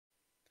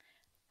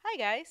Hi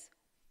guys,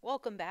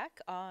 welcome back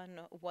on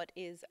what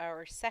is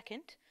our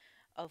second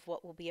of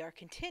what will be our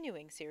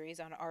continuing series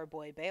on our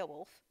boy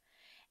Beowulf.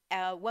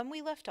 When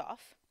we left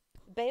off,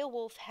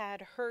 Beowulf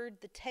had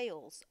heard the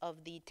tales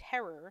of the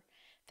terror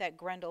that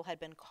Grendel had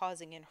been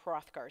causing in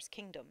Hrothgar's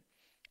kingdom,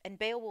 and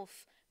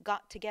Beowulf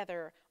got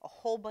together a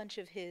whole bunch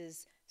of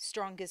his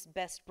strongest,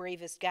 best,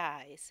 bravest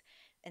guys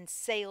and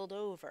sailed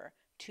over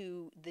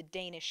to the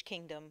Danish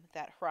kingdom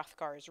that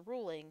Hrothgar is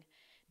ruling,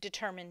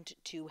 determined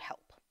to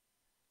help.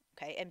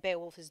 Okay, and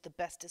Beowulf is the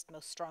bestest,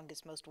 most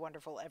strongest, most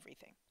wonderful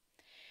everything.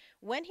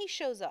 When he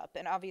shows up,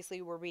 and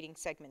obviously we're reading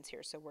segments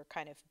here, so we're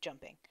kind of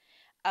jumping.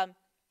 Um,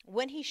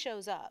 when he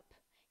shows up,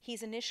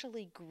 he's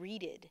initially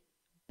greeted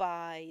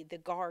by the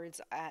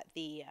guards at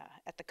the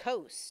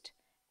coast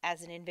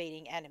as an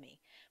invading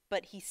enemy,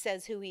 but he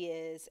says who he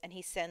is, and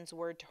he sends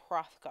word to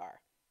Hrothgar,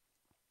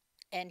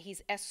 and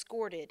he's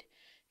escorted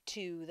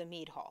to the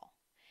mead hall.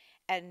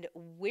 And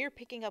we're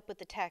picking up with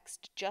the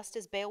text just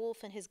as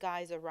Beowulf and his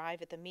guys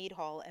arrive at the mead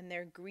hall, and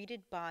they're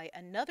greeted by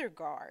another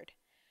guard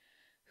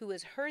who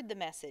has heard the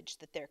message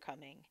that they're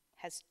coming,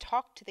 has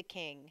talked to the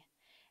king,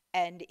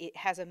 and it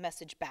has a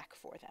message back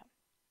for them.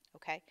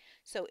 Okay?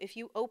 So if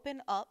you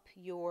open up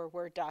your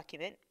Word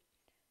document,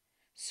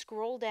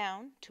 scroll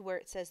down to where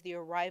it says the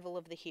arrival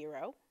of the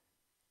hero.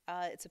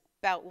 It's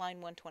about line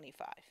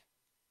 125.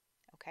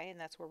 Okay? And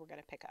that's where we're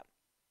going to pick up.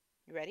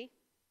 You ready?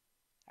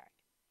 All right.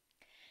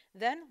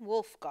 Then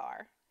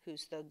Wulfgar,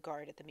 who's the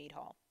guard at the mead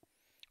hall,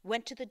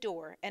 went to the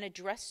door and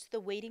addressed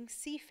the waiting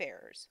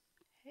seafarers.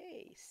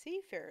 Hey,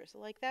 seafarers,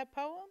 like that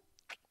poem?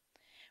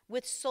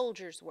 With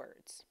soldiers'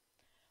 words.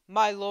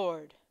 My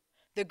lord,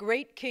 the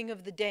great king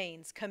of the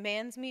Danes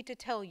commands me to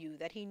tell you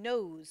that he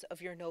knows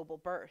of your noble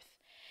birth,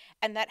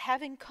 and that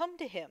having come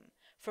to him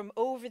from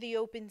over the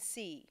open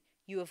sea,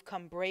 you have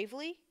come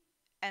bravely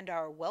and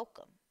are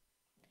welcome.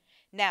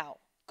 Now,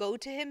 go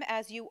to him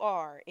as you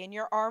are, in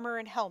your armor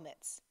and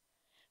helmets,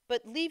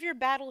 but leave your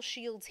battle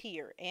shields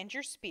here and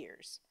your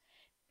spears.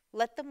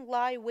 Let them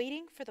lie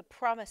waiting for the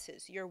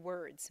promises your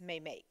words may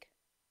make.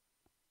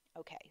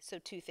 Okay, so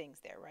two things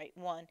there, right?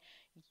 One,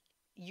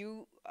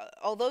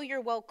 although you're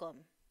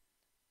welcome,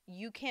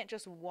 you can't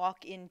just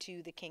walk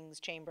into the king's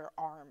chamber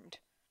armed.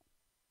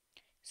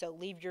 So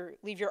leave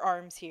your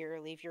arms here,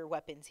 leave your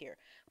weapons here.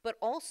 But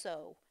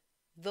also,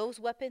 those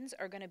weapons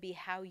are going to be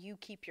how you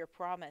keep your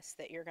promise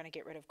that you're going to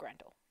get rid of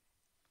Grendel.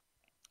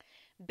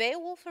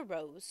 Beowulf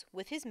arose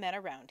with his men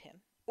around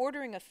him,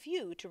 ordering a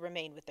few to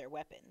remain with their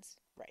weapons,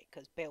 right?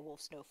 Because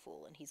Beowulf's no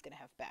fool and he's going to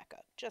have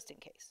backup, just in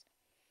case.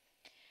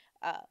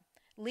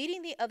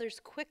 Leading the others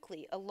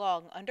quickly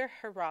along under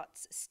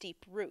Heorot's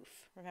steep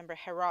roof. Remember,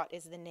 Heorot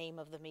is the name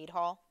of the mead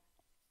hall.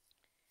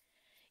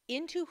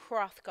 Into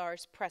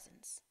Hrothgar's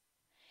presence.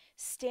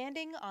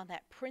 Standing on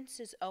that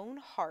prince's own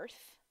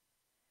hearth.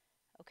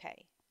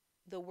 Okay,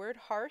 the word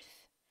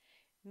hearth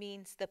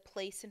means the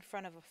place in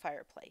front of a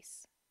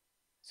fireplace.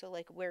 So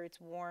like where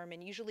it's warm,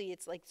 and usually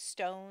it's like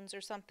stones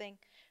or something,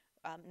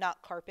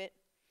 not carpet.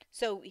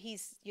 So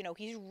he's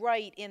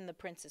right in the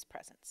prince's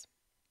presence.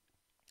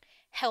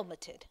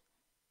 Helmeted.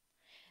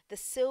 The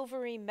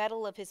silvery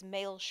metal of his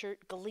mail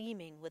shirt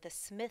gleaming with a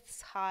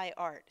smith's high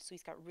art. So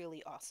he's got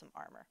really awesome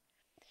armor.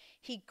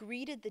 He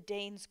greeted the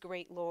Danes'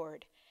 great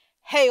lord.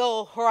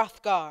 Hail,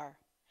 Hrothgar!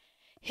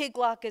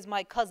 Hygelac is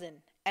my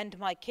cousin and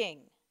my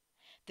king.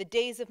 The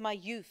days of my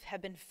youth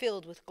have been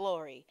filled with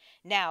glory.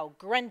 Now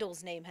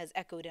Grendel's name has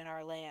echoed in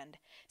our land.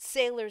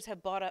 Sailors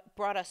have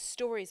brought us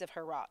stories of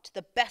Heorot,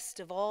 the best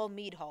of all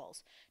mead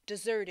halls,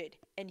 deserted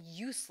and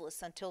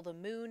useless until the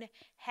moon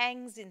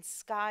hangs in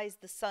skies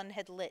the sun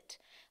had lit,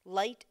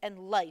 light and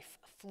life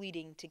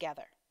fleeting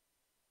together.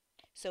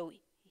 So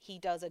he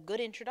does a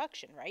good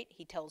introduction, right?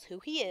 He tells who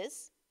he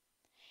is.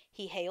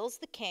 He hails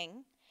the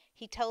king.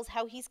 He tells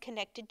how he's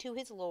connected to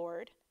his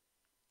lord.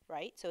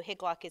 Right? So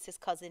Hygelac is his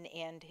cousin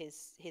and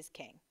his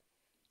king.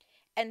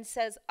 And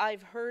says,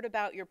 I've heard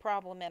about your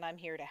problem and I'm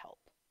here to help.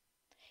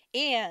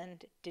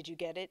 And, did you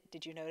get it?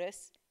 Did you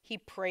notice? He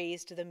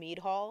praised the mead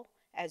hall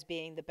as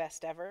being the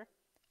best ever.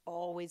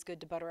 Always good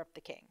to butter up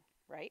the king,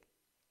 right?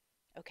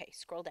 Okay,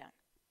 scroll down.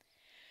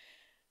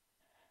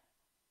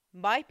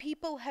 My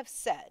people have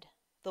said,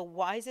 the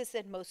wisest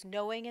and most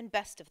knowing and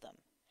best of them,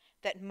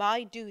 that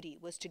my duty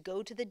was to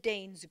go to the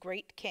Danes'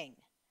 great king.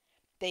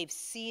 They've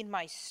seen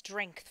my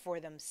strength for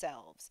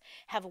themselves,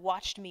 have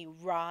watched me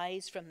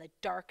rise from the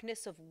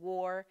darkness of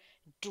war,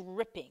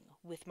 dripping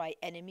with my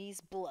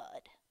enemy's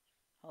blood.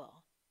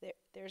 Oh,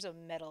 there's a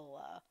metal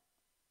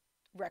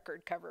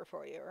record cover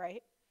for you,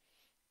 right?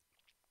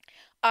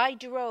 I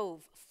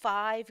drove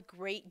 5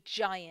 great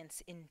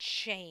giants in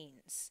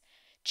chains,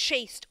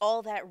 chased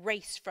all that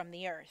race from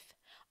the earth.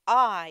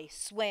 I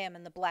swam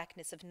in the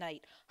blackness of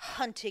night,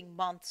 hunting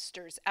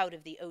monsters out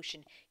of the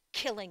ocean,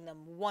 killing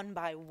them one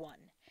by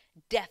one.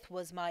 Death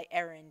was my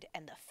errand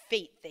and the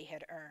fate they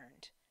had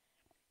earned.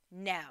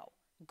 Now,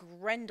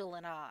 Grendel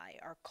and I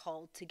are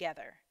called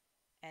together,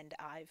 and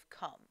I've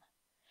come.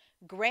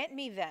 Grant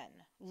me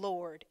then,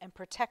 Lord and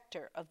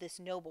protector of this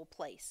noble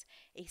place,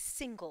 a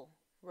single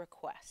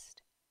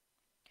request.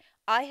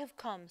 I have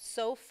come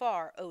so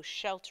far, O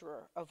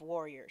shelterer of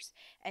warriors,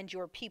 and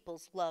your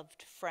people's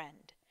loved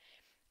friend,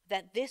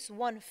 that this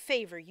one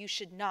favor you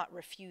should not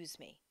refuse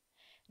me,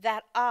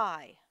 that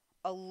I,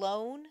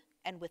 alone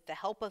and with the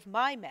help of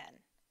my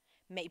men,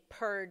 may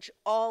purge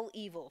all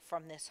evil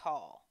from this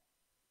hall.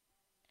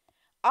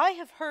 I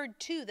have heard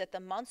too that the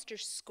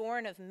monster's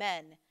scorn of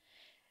men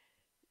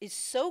is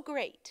so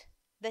great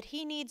that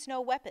he needs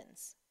no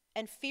weapons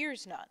and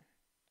fears none,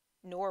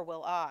 nor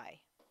will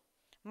I.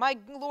 My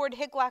lord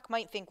Higlac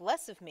might think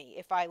less of me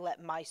if I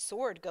let my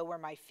sword go where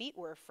my feet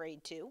were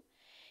afraid to,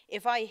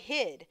 if I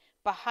hid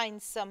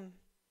behind some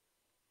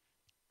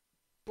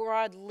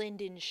broad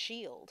linden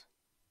shield.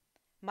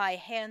 My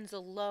hands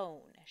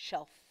alone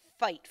shall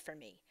fight for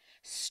me,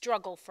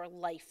 struggle for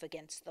life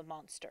against the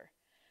monster.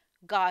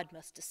 God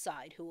must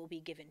decide who will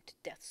be given to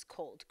death's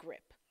cold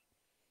grip.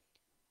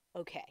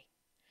 Okay.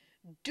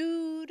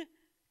 Dude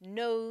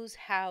knows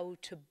how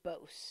to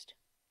boast.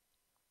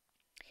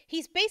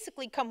 He's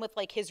basically come with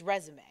like his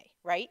resume,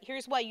 right?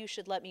 Here's why you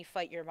should let me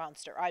fight your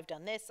monster. I've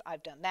done this,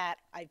 I've done that,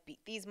 I've beat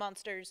these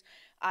monsters,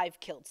 I've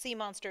killed sea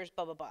monsters,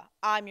 blah, blah, blah.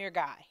 I'm your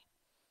guy.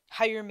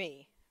 Hire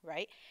me,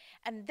 right?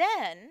 And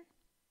then,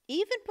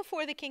 even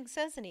before the king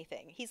says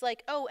anything, he's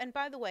like, oh, and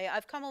by the way,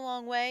 I've come a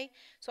long way,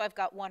 so I've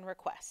got one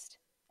request.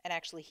 And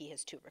actually, he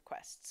has two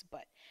requests,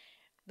 but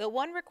the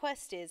one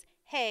request is,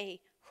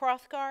 hey,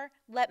 Hrothgar,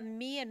 let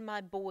me and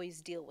my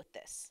boys deal with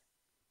this,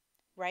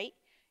 right?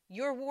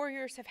 Your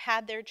warriors have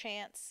had their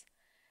chance.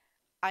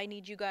 I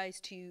need you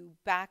guys to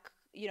back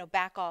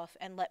off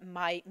and let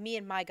me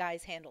and my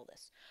guys handle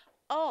this.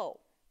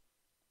 Oh,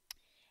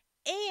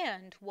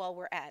 and while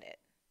we're at it,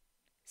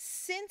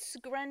 since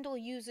Grendel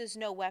uses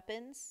no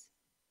weapons,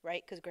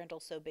 right? Because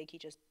Grendel's so big he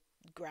just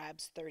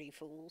grabs 30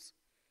 fools.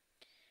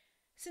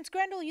 Since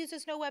Grendel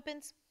uses no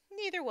weapons,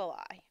 neither will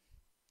I.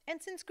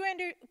 And since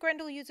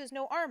Grendel uses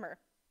no armor,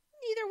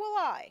 neither will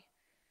I.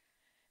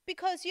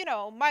 Because,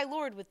 my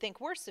lord would think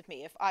worse of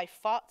me if I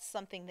fought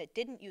something that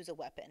didn't use a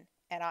weapon,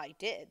 and I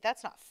did.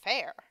 That's not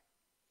fair,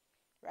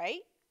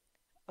 right?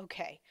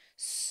 Okay,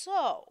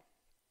 so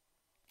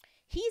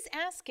he's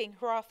asking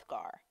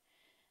Hrothgar,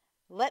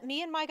 let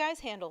me and my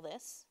guys handle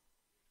this.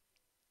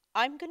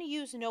 I'm going to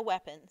use no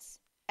weapons,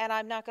 and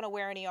I'm not going to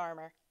wear any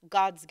armor.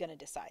 God's going to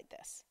decide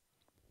this.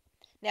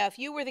 Now, if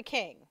you were the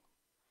king,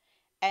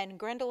 and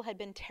Grendel had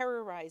been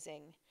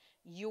terrorizing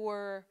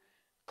your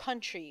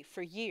country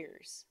for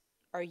years,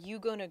 are you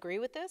going to agree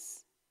with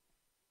this?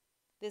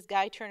 This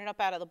guy turning up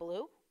out of the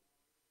blue?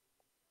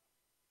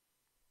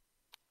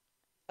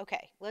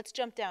 Okay, let's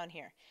jump down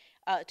here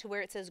to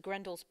where it says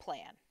Grendel's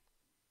plan.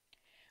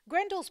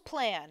 Grendel's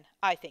plan,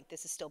 I think,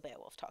 this is still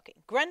Beowulf talking.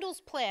 Grendel's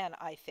plan,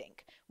 I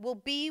think, will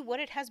be what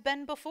it has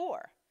been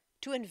before,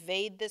 to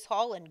invade this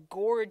hall and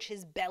gorge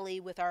his belly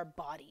with our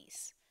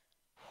bodies.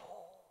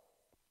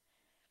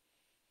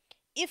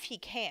 If he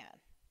can.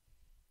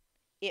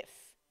 If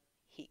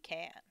he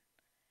can.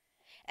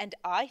 And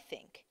I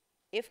think,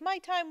 if my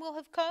time will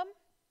have come,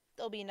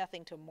 there'll be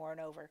nothing to mourn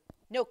over.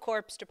 No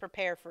corpse to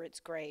prepare for its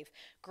grave.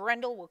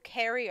 Grendel will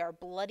carry our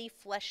bloody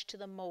flesh to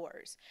the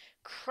moors,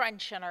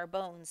 crunch on our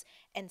bones,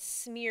 and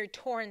smear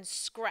torn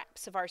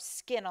scraps of our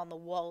skin on the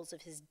walls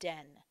of his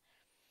den.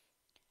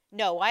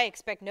 No, I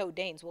expect no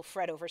Danes will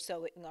fret over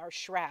sewing our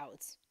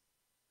shrouds.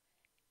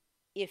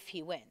 If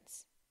he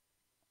wins.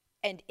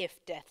 And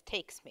if death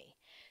takes me,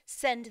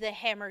 send the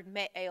hammered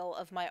mail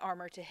of my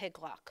armor to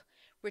Higlac.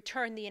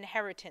 Return the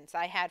inheritance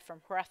I had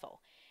from Hrethel,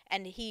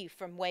 and he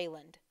from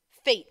Wayland.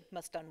 Fate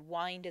must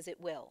unwind as it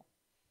will.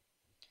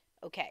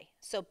 Okay,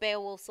 so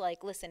Beowulf's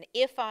like, listen,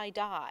 if I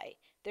die,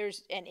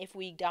 if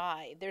we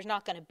die, there's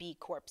not going to be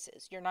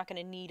corpses. You're not going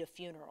to need a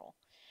funeral.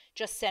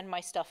 Just send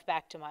my stuff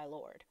back to my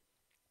lord.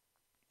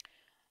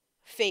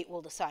 Fate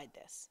will decide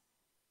this.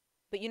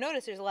 But you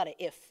notice there's a lot of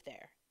if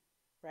there,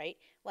 right?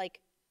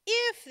 Like,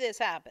 if this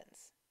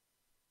happens.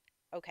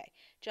 Okay,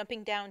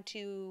 jumping down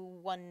to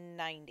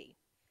 190.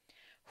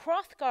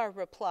 Hrothgar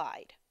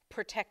replied,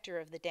 protector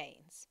of the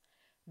Danes,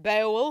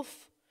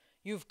 Beowulf,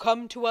 you've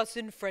come to us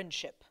in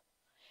friendship,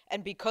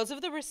 and because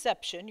of the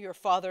reception your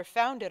father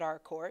found at our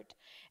court,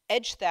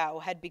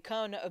 Ecgtheow had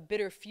begun a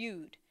bitter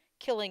feud,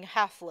 killing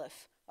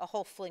Halflif, a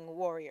Hulfling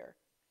warrior.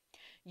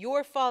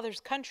 Your father's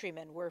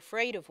countrymen were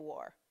afraid of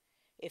war.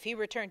 If he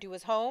returned to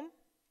his home,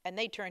 and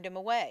they turned him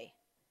away.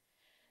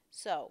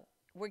 So,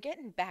 we're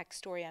getting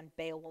backstory on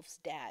Beowulf's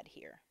dad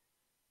here.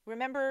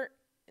 Remember,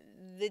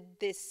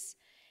 this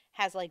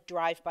has like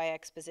drive-by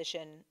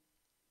exposition,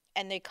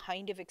 and they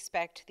kind of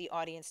expect the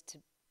audience to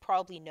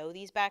probably know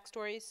these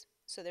backstories,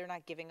 so they're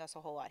not giving us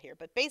a whole lot here.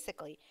 But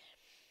basically,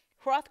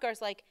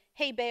 Hrothgar's like,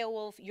 hey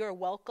Beowulf, you're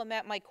welcome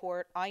at my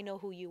court. I know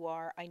who you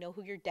are. I know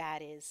who your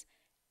dad is.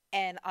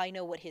 And I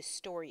know what his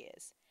story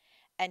is.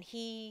 And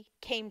he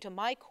came to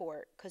my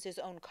court because his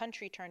own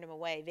country turned him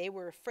away. They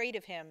were afraid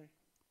of him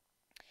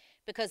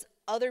because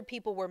other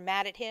people were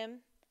mad at him,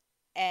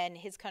 and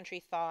his country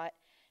thought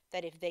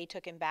that if they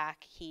took him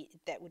back,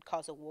 that would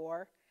cause a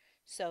war.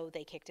 So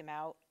they kicked him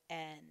out,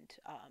 and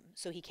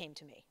so he came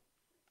to me.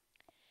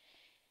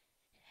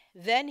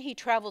 Then he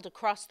traveled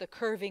across the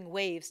curving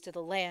waves to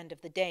the land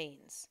of the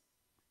Danes.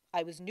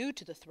 I was new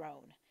to the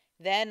throne,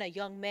 then a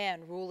young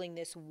man ruling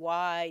this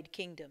wide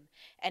kingdom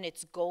and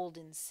its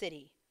golden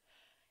city.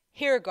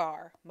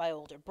 Hirgar, my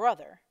older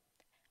brother,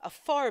 a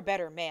far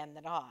better man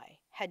than I,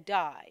 had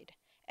died,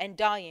 and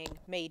dying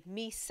made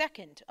me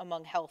second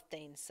among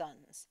Healfdane's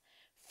sons,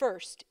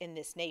 first in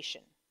this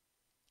nation.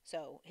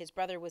 So his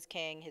brother was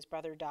king, his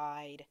brother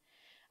died,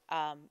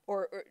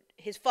 or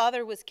his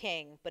father was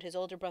king, but his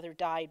older brother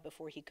died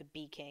before he could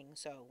be king,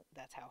 so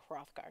that's how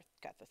Hrothgar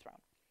got the throne.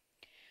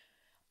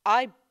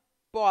 I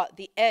bought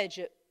the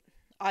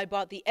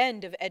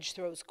end of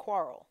Edgethrow's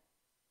quarrel,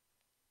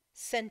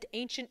 sent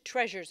ancient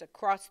treasures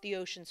across the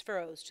ocean's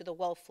furrows to the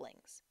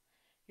Whelflings.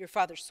 Your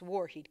father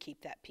swore he'd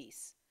keep that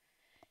peace.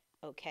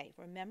 Okay,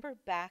 remember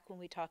back when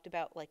we talked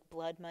about like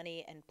blood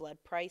money and blood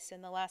price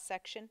in the last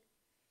section?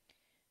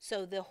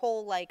 So the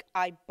whole like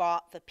I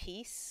bought the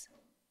peace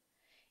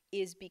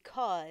is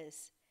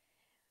because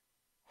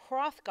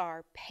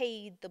Hrothgar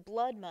paid the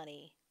blood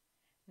money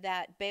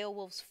that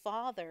Beowulf's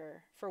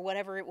father, for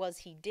whatever it was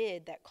he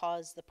did that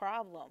caused the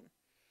problem.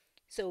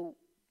 So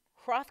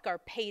Hrothgar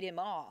paid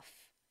off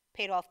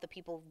the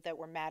people that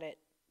were mad at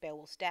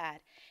Beowulf's dad.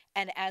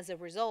 And as a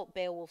result,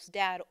 Beowulf's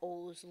dad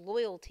owes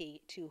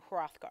loyalty to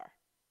Hrothgar.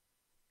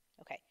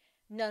 Okay,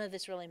 none of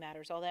this really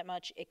matters all that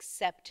much,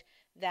 except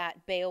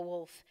that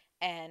Beowulf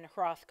and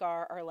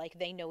Hrothgar are like,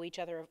 they know each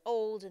other of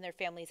old and their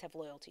families have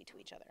loyalty to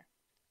each other.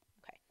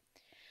 Okay.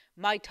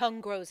 My tongue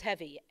grows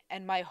heavy,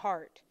 and my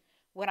heart,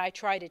 when I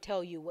try to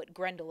tell you what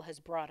Grendel has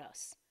brought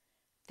us.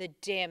 The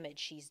damage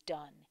she's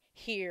done,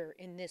 here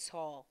in this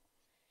hall.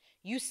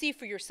 You see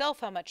for yourself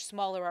how much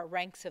smaller our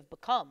ranks have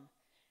become,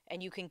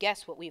 and you can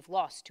guess what we've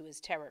lost to his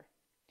terror.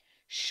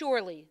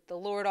 Surely the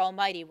Lord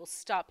Almighty will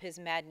stop his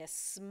madness,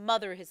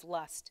 smother his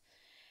lust.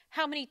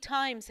 How many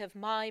times have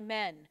my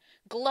men,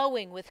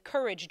 glowing with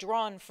courage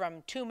drawn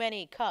from too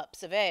many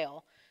cups of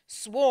ale,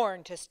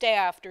 sworn to stay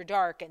after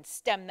dark and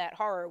stem that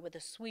horror with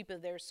a sweep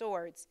of their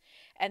swords,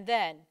 and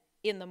then,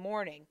 in the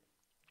morning,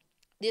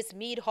 this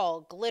mead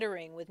hall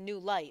glittering with new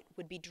light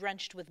would be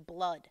drenched with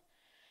blood,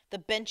 the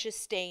benches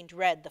stained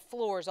red, the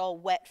floors all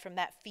wet from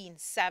that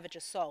fiend's savage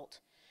assault,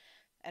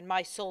 and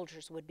my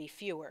soldiers would be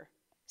fewer,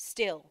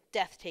 still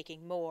death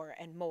taking more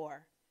and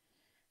more.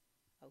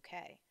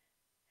 Okay.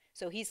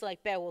 So he's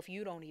like, Beowulf,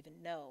 you don't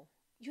even know.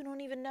 You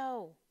don't even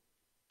know.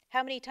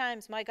 How many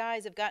times my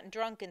guys have gotten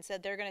drunk and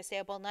said they're going to stay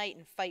up all night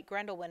and fight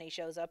Grendel when he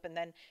shows up, and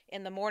then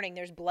in the morning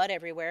there's blood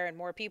everywhere and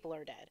more people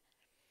are dead.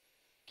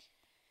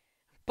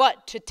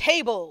 But to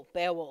table,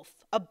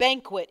 Beowulf, a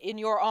banquet in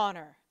your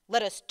honor.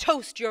 Let us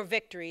toast your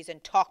victories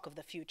and talk of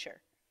the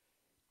future.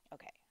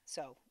 Okay,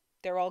 so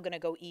they're all going to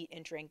go eat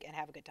and drink and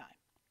have a good time.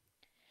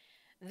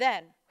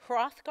 Then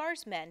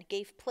Hrothgar's men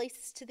gave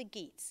places to the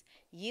Geats,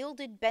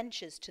 yielded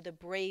benches to the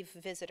brave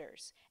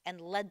visitors, and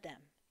led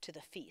them to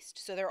the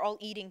feast. So they're all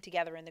eating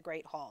together in the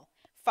great hall,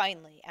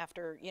 finally,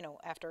 after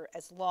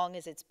as long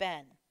as it's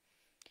been.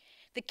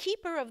 The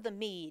keeper of the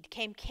mead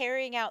came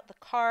carrying out the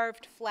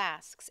carved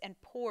flasks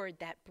and poured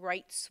that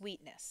bright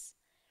sweetness.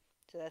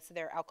 So that's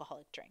their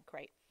alcoholic drink,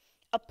 right?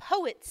 A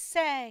poet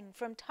sang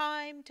from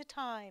time to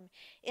time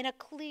in a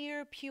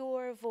clear,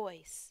 pure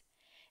voice.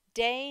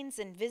 Danes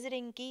and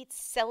visiting Geats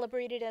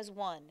celebrated as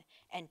one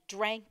and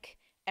drank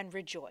and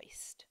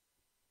rejoiced.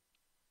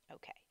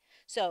 Okay,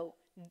 so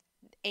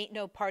ain't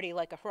no party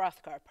like a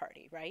Hrothgar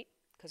party, right?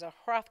 Because a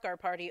Hrothgar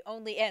party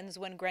only ends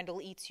when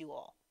Grendel eats you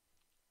all.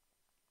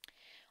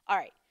 All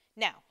right,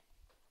 now,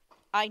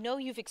 I know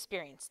you've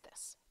experienced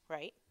this,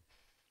 right?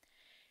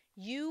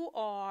 You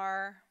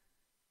are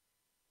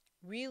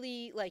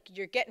really, like,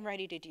 you're getting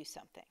ready to do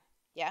something,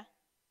 yeah?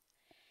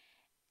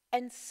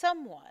 And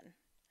someone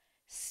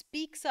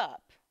speaks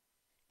up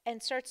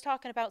and starts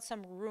talking about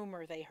some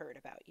rumor they heard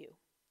about you,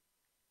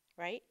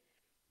 right?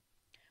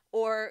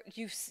 Or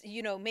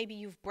maybe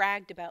you've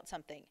bragged about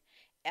something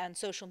on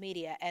social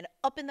media, and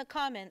up in the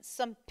comments,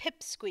 some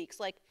pipsqueaks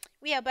like,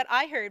 yeah, but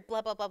I heard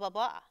blah, blah, blah, blah,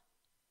 blah.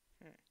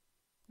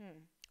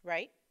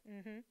 Right?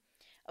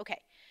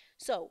 Okay,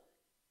 so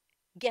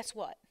guess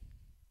what?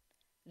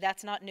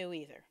 That's not new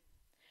either.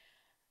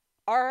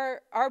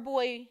 Our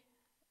boy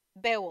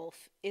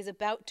Beowulf is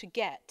about to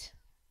get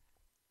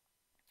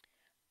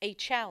a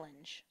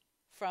challenge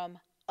from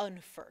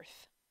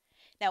Unferth.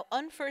 Now,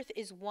 Unferth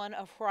is one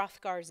of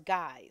Hrothgar's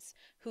guys,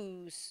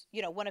 who's,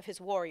 one of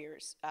his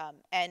warriors,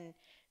 and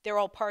they're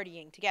all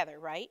partying together,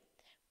 right?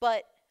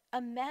 But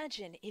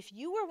imagine if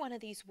you were one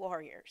of these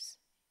warriors,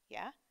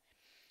 yeah?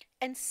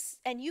 And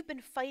you've been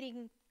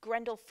fighting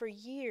Grendel for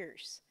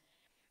years,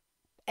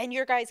 and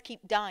your guys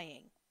keep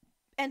dying.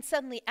 And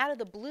suddenly, out of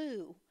the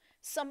blue,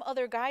 some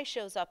other guy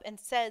shows up and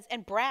says,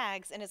 and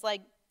brags, and is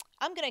like,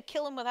 I'm going to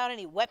kill him without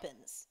any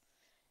weapons.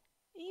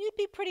 You'd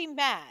be pretty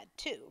mad,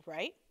 too,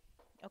 right?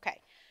 Okay,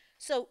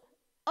 so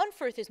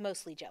Unferth is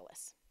mostly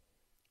jealous.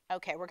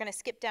 Okay, we're going to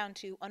skip down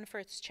to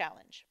Unferth's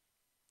challenge.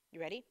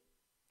 You ready?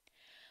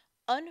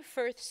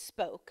 Unferth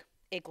spoke,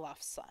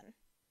 Iglaf's son.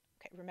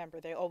 Okay, remember,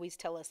 they always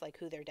tell us, like,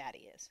 who their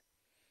daddy is.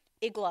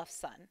 Iglaf's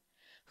son,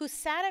 who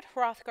sat at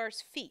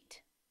Hrothgar's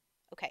feet.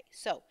 Okay,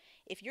 so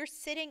if you're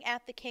sitting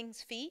at the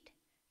king's feet,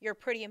 you're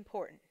pretty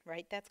important,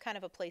 right? That's kind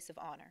of a place of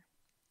honor.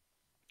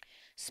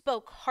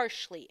 Spoke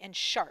harshly and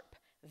sharp,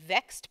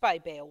 vexed by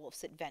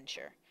Beowulf's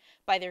adventure,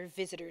 by their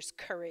visitors'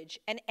 courage,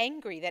 and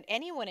angry that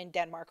anyone in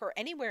Denmark or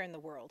anywhere in the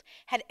world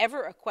had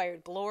ever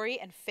acquired glory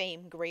and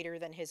fame greater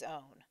than his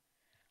own.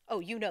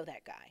 Oh, you know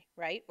that guy,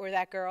 right? Or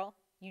that girl?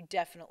 You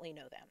definitely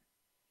know them.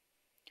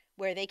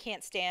 Where they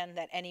can't stand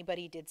that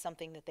anybody did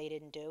something that they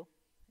didn't do.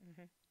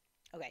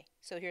 Okay,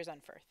 so here's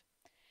Unferth.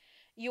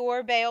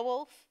 Your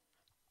Beowulf,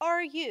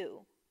 are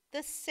you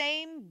the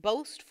same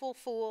boastful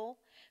fool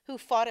who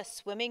fought a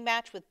swimming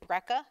match with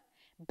Breca,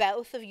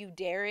 both of you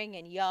daring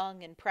and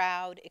young and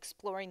proud,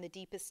 exploring the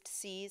deepest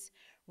seas,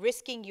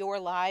 risking your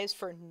lives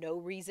for no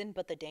reason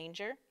but the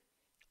danger?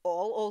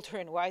 All older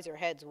and wiser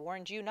heads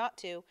warned you not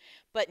to,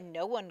 but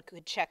no one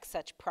could check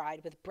such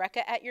pride. With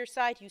Breca at your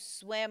side, you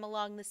swam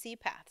along the sea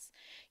paths,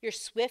 your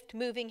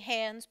swift-moving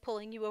hands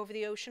pulling you over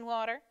the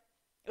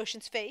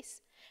ocean's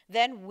face.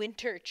 Then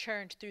winter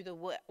churned through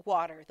the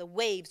water, the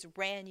waves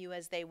ran you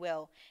as they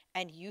will,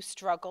 and you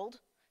struggled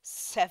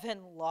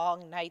 7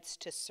 long nights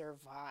to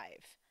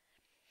survive.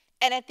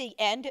 And at the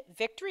end,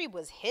 victory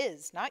was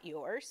his, not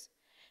yours.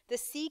 The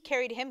sea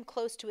carried him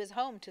close to his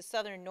home, to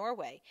southern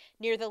Norway,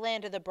 near the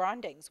land of the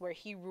Brondings, where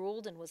he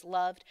ruled and was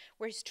loved,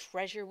 where his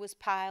treasure was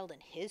piled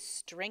and his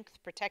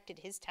strength protected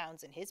his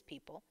towns and his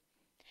people.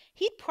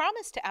 He'd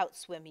promised to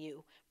outswim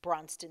you,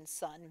 Bronston's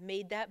son,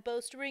 made that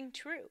boast ring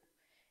true.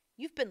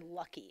 You've been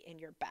lucky in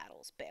your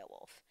battles,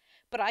 Beowulf,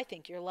 but I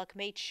think your luck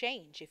may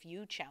change if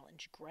you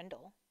challenge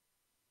Grendel.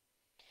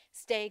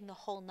 Staying the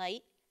whole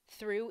night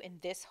through in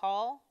this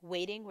hall,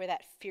 waiting where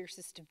that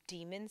fiercest of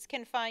demons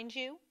can find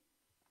you?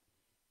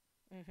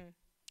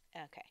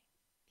 Okay.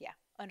 Yeah,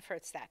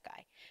 Unferth's that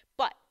guy.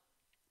 But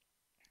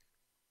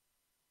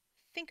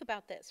think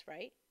about this,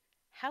 right?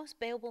 How's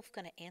Beowulf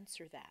going to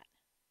answer that?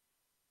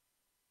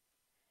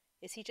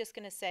 Is he just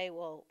going to say,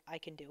 well, I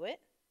can do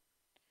it?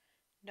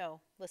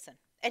 No, listen.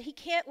 And he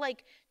can't,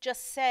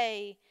 just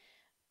say,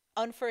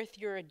 Unferth,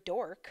 you're a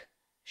dork.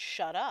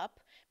 Shut up.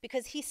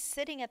 Because he's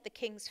sitting at the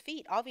king's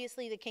feet.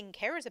 Obviously, the king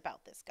cares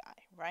about this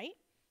guy, right?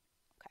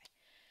 Okay.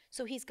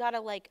 So he's got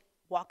to,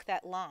 walk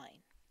that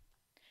line.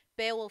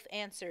 Beowulf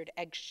answered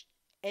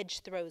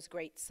Edgethrow's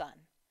great son.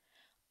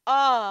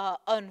 Ah,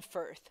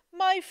 Unferth,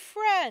 my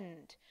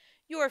friend,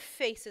 your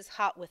face is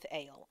hot with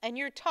ale, and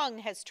your tongue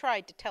has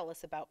tried to tell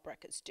us about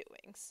Breca's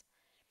doings.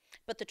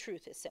 But the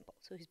truth is simple.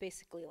 So he's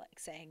basically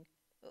saying,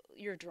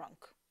 you're drunk,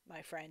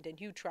 my friend, and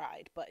you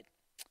tried, but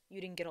you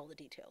didn't get all the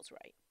details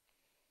right.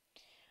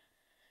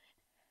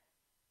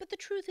 But the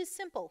truth is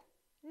simple.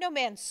 No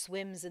man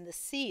swims in the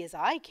sea as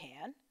I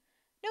can.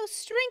 No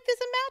strength is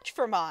a match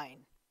for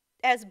mine.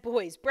 As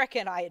boys, Breca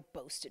and I had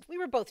boasted, we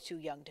were both too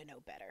young to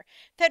know better,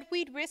 that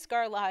we'd risk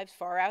our lives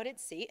far out at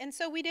sea, and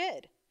so we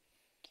did.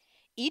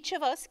 Each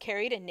of us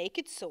carried a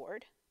naked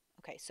sword.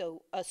 Okay,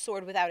 so a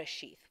sword without a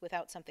sheath,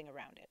 without something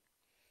around it.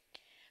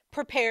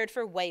 Prepared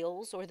for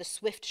whales or the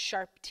swift,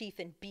 sharp teeth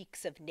and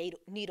beaks of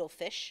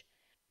needlefish.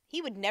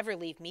 He would never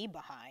leave me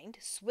behind,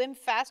 swim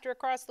faster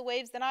across the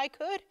waves than I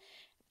could,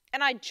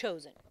 and I'd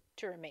chosen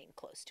to remain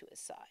close to his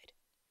side.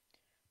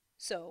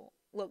 So,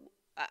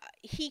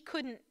 he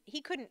couldn't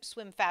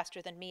swim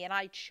faster than me, and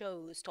I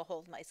chose to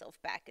hold myself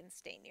back and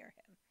stay near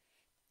him.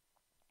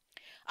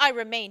 I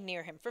remained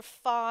near him for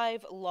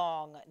 5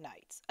 long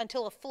nights,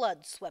 until a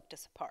flood swept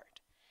us apart.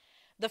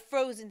 The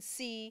frozen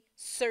sea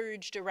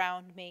surged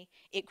around me.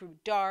 It grew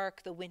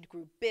dark, the wind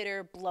grew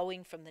bitter,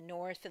 blowing from the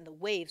north, and the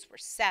waves were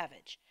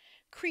savage.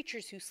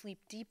 Creatures who sleep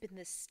deep in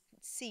the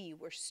sea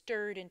were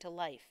stirred into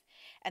life,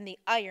 and the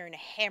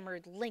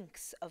iron-hammered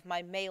links of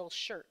my mail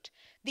shirt,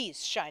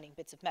 these shining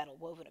bits of metal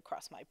woven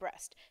across my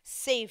breast,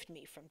 saved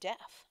me from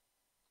death.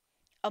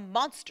 A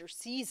monster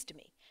seized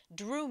me,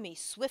 drew me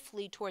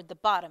swiftly toward the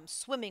bottom,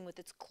 swimming with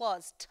its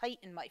claws tight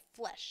in my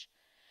flesh.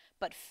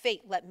 But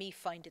fate let me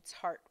find its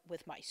heart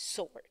with my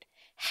sword,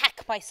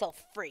 hack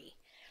myself free.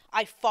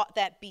 I fought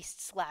that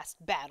beast's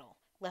last battle,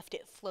 left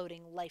it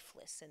floating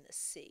lifeless in the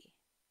sea.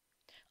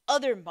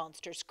 Other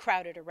monsters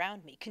crowded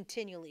around me,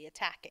 continually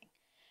attacking.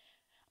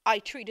 I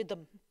treated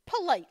them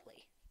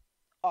politely,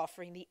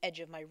 offering the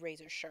edge of my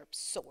razor-sharp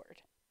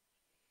sword.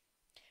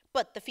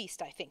 But the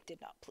feast, I think,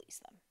 did not please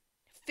them.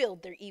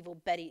 Filled their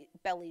evil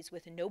bellies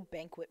with no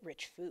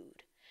banquet-rich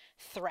food.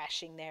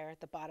 Thrashing there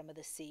at the bottom of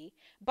the sea,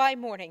 by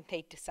morning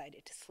they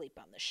decided to sleep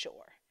on the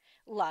shore,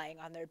 lying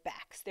on their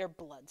backs, their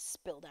blood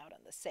spilled out on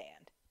the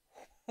sand.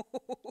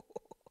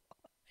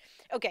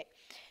 Okay,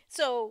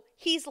 so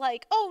he's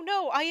like, oh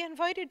no, I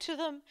invited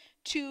them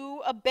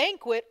to a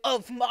banquet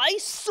of my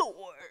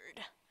sword.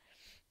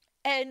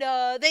 And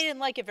they didn't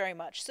like it very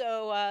much,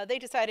 so they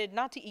decided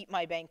not to eat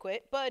my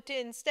banquet, but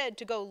instead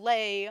to go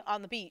lay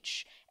on the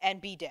beach and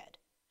be dead.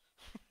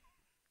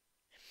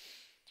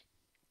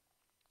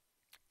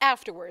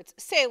 Afterwards,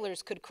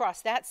 sailors could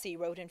cross that sea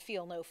road and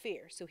feel no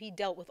fear, so he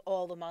dealt with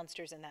all the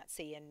monsters in that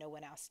sea, and no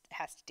one else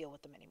has to deal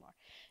with them anymore.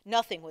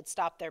 Nothing would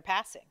stop their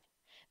passing.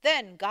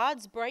 Then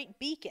God's bright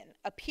beacon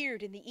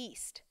appeared in the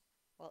east.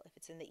 Well, if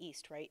it's in the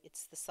east, right?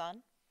 It's the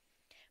sun.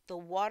 The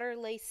water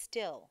lay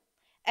still,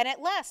 and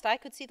at last I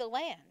could see the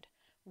land.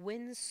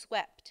 Winds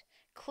swept,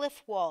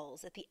 cliff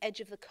walls at the edge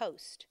of the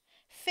coast.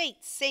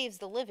 Fate saves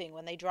the living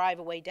when they drive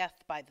away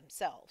death by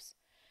themselves.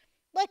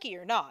 Lucky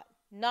or not,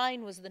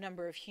 9 was the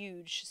number of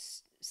huge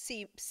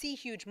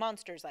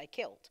monsters I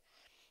killed.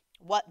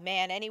 What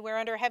man anywhere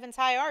under heaven's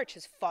high arch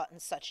has fought in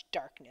such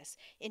darkness,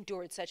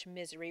 endured such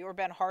misery, or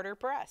been harder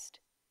pressed?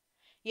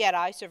 Yet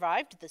I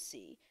survived the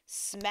sea,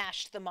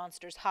 smashed the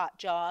monster's hot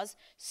jaws,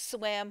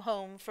 swam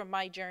home from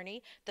my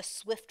journey, the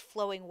swift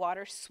flowing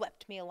water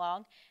swept me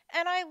along,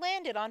 and I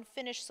landed on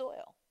Finnish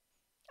soil.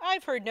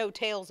 I've heard no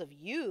tales of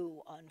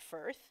you,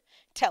 Unferth,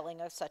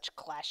 telling of such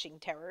clashing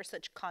terror,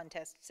 such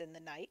contests in the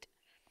night.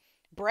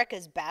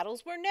 Brecca's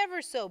battles were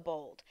never so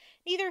bold.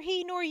 Neither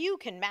he nor you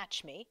can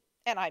match me,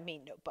 and I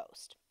mean no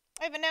boast.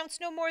 I've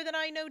announced no more than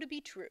I know to be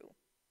true.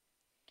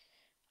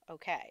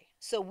 Okay,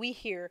 so we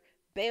hear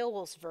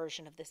Beowulf's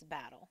version of this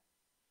battle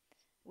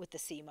with the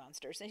sea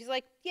monsters. And he's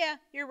like, yeah,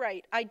 you're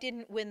right. I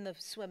didn't win the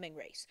swimming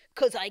race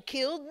because I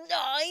killed 9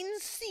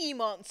 sea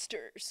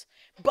monsters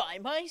by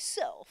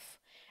myself.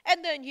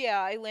 And then, yeah,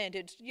 I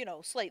landed,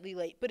 slightly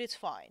late, but it's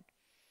fine.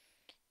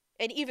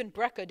 And even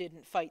Brecca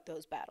didn't fight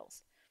those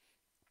battles.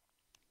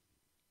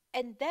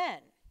 And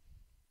then,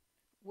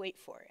 wait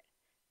for it,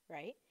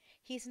 right?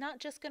 He's not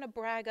just going to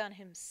brag on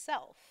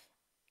himself.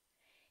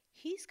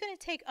 He's going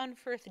to take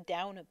Unferth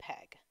down a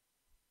peg.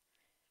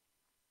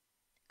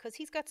 Because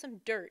he's got some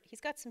dirt.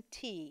 He's got some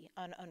tea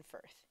on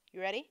Unferth.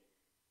 You ready?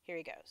 Here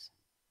he goes.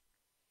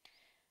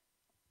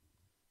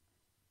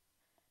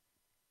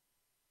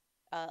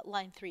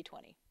 Line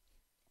 320.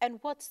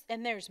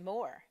 And there's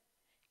more.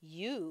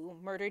 You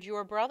murdered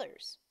your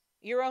brothers,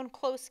 your own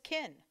close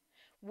kin.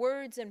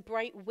 Words and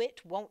bright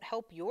wit won't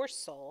help your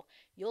soul.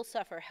 You'll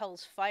suffer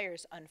hell's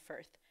fires,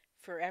 Unferth,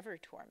 forever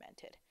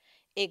tormented.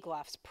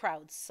 Iglaf's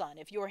proud son,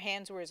 if your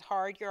hands were as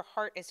hard, your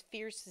heart as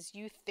fierce as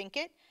you think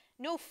it,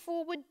 no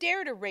fool would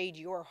dare to raid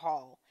your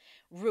hall,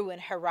 ruin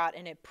Herat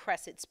and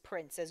oppress its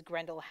prince as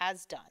Grendel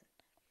has done.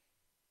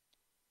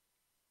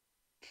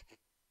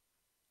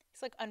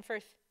 It's like,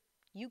 Unferth,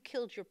 you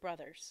killed your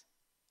brothers,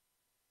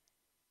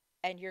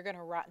 and you're going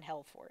to rot in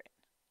hell for it.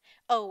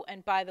 Oh,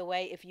 and by the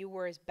way, if you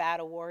were as bad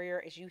a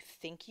warrior as you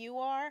think you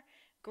are,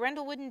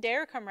 Grendel wouldn't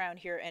dare come around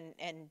here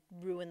and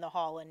ruin the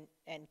hall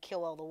and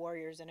kill all the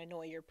warriors and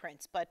annoy your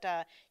prince. But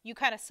you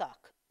kind of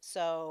suck,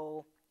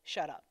 so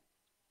shut up.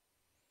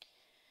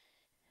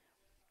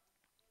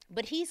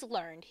 But he's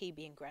learned, he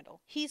being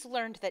Grendel, he's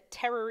learned that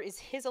terror is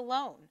his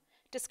alone.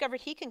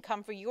 Discovered he can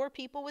come for your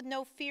people with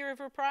no fear of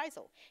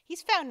reprisal.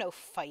 He's found no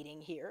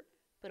fighting here,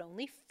 but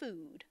only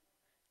food,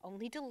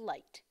 only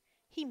delight.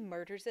 He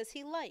murders as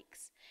he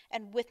likes,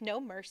 and with no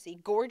mercy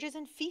gorges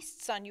and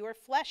feasts on your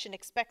flesh and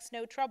expects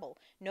no trouble,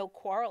 no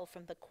quarrel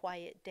from the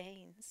quiet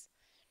Danes.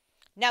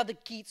 Now the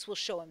Geats will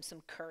show him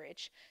some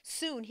courage.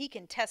 Soon he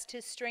can test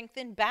his strength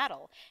in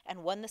battle,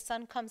 and when the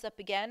sun comes up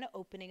again,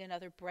 opening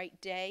another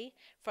bright day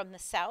from the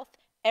south,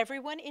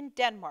 everyone in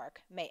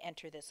Denmark may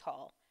enter this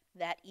hall.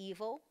 That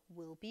evil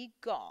will be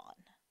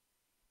gone.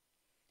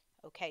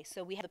 Okay,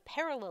 so we have the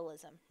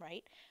parallelism,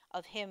 right,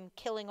 of him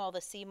killing all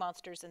the sea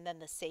monsters, and then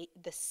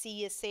the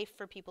sea is safe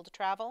for people to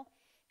travel.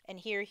 And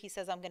here he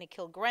says, I'm going to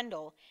kill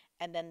Grendel,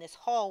 and then this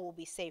hall will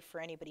be safe for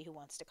anybody who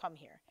wants to come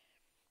here.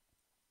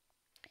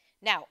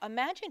 Now,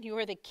 imagine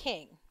you're the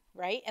king,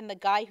 right? And the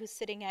guy who's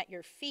sitting at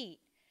your feet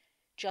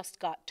just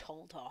got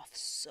told off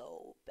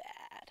so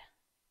bad.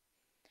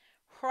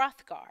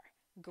 Hrothgar,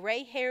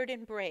 gray-haired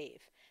and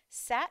brave,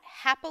 sat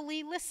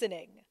happily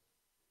listening.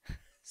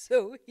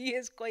 So he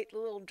is quite the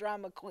little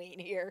drama queen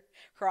here,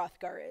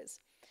 Hrothgar is.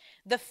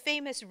 The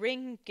famous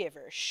ring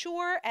giver,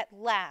 sure at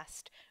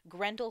last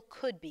Grendel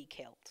could be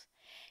killed.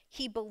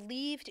 He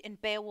believed in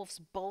Beowulf's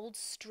bold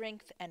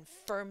strength and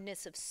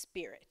firmness of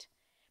spirit.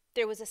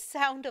 There was a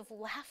sound of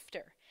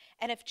laughter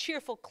and of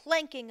cheerful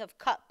clanking of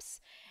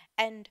cups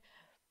and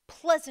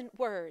pleasant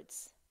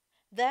words.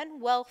 Then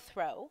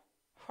Wealhtheow,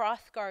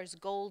 Hrothgar's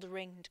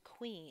gold-ringed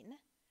queen,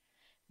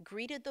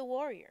 greeted the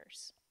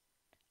warriors,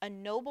 a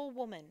noble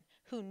woman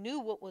who knew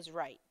what was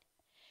right.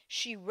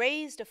 She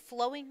raised a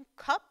flowing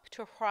cup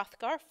to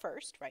Hrothgar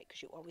first, right,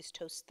 because you always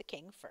toast the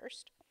king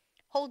first,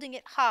 holding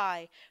it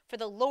high for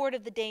the lord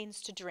of the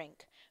Danes to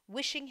drink,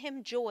 wishing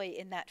him joy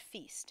in that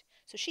feast.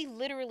 So she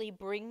literally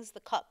brings the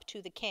cup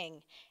to the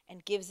king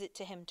and gives it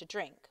to him to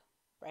drink,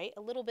 right?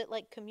 A little bit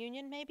like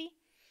communion, maybe?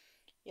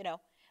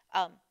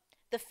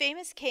 The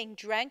famous king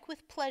drank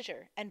with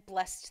pleasure and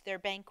blessed their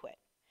banquet.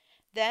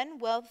 Then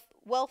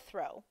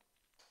Wealhtheow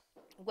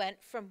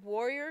went from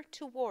warrior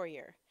to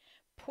warrior,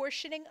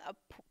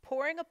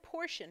 pouring a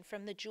portion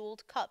from the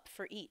jeweled cup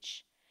for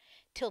each,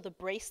 till the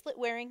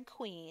bracelet-wearing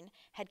queen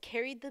had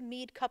carried the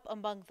mead cup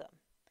among them,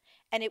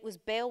 and it was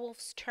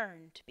Beowulf's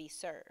turn to be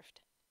served.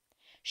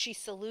 She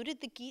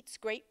saluted the Geats'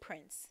 great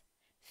prince,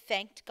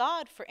 thanked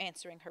God for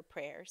answering her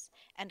prayers,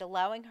 and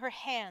allowing her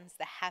hands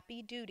the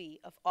happy duty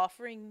of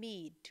offering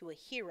mead to a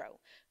hero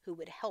who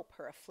would help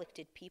her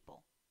afflicted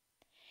people.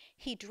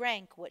 He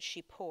drank what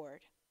she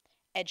poured,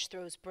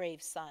 Edgethrow's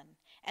brave son,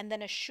 and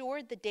then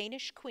assured the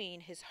Danish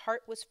queen his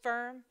heart was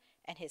firm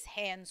and his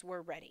hands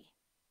were ready.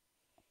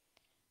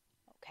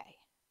 Okay,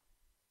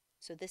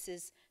 so this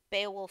is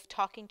Beowulf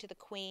talking to the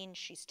queen.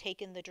 She's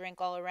taken the drink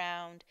all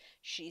around.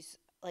 She's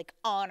like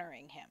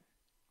honoring him,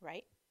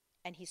 right?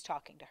 And he's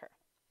talking to her.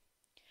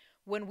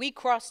 When we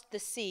crossed the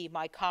sea,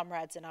 my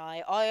comrades and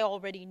I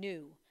already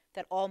knew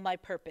that all my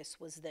purpose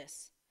was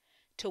this: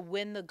 to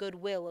win the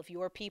goodwill of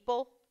your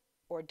people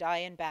or die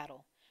in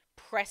battle,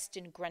 pressed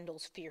in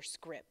Grendel's fierce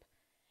grip.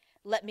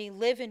 Let me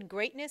live in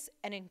greatness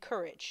and in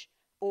courage,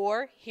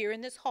 or here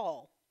in this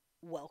hall,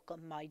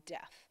 welcome my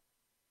death.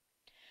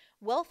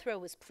 Wellthrow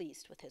was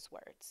pleased with his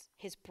words,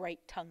 his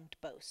bright-tongued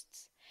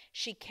boasts.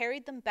 She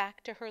carried them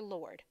back to her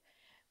lord,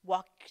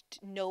 walked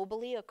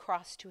nobly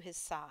across to his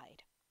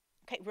side.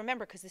 Okay,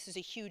 remember, because this is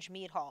a huge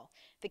mead hall,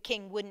 the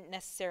king wouldn't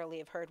necessarily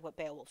have heard what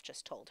Beowulf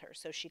just told her,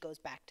 so she goes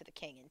back to the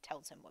king and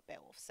tells him what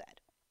Beowulf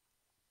said.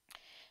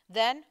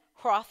 Then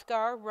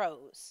Hrothgar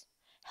rose,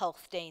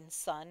 Healfdene's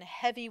son,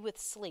 heavy with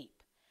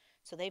sleep.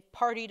 So they've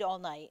partied all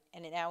night,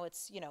 and now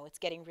it's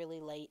getting really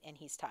late, and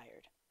he's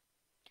tired.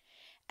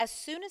 As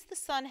soon as the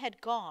sun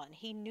had gone,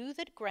 he knew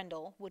that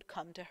Grendel would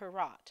come to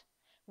Heorot,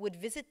 would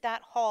visit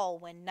that hall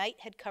when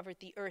night had covered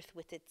the earth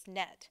with its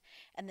net,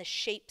 and the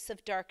shapes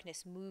of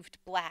darkness moved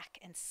black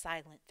and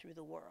silent through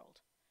the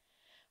world.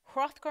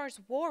 Hrothgar's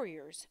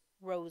warriors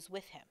rose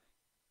with him.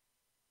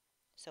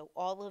 So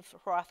all of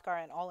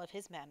Hrothgar and all of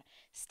his men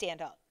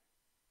stand up.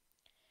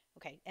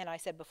 Okay, and I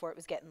said before it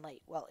was getting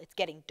late. Well, it's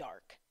getting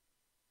dark.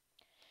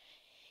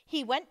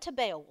 He went to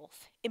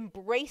Beowulf,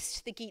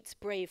 embraced the Geat's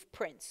brave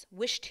prince,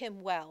 wished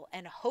him well,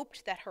 and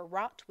hoped that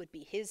Heorot would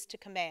be his to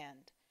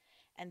command.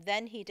 And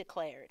then he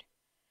declared,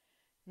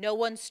 "No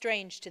one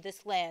strange to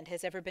this land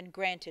has ever been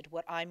granted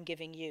what I'm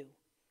giving you.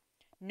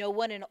 No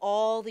one in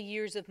all the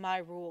years of my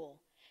rule.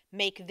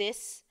 Make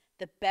this,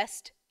 the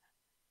best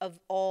of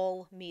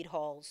all mead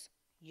halls,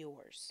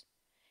 yours.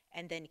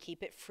 And then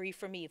keep it free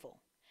from evil.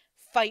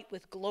 Fight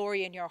with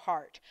glory in your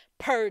heart.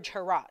 Purge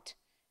Heorot,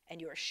 and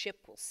your ship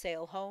will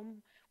sail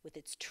home with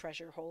its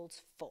treasure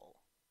holds full."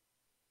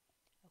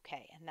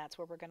 Okay, and that's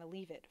where we're going to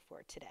leave it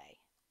for today.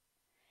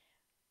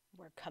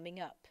 We're coming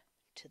up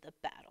to the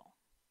battle.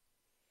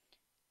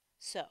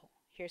 So,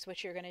 here's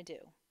what you're going to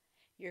do.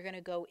 You're going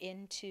to go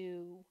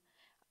into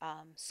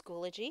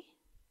Schoology.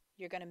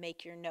 You're going to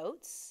make your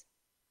notes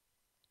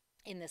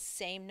in the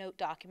same note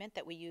document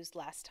that we used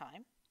last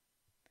time.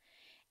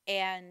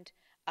 And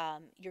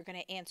you're going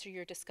to answer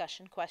your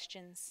discussion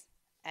questions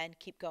and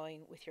keep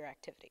going with your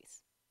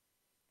activities.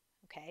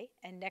 Okay,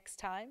 and next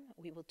time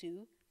we will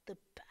do the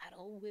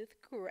battle with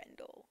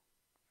Grendel.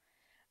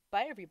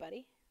 Bye,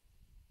 everybody.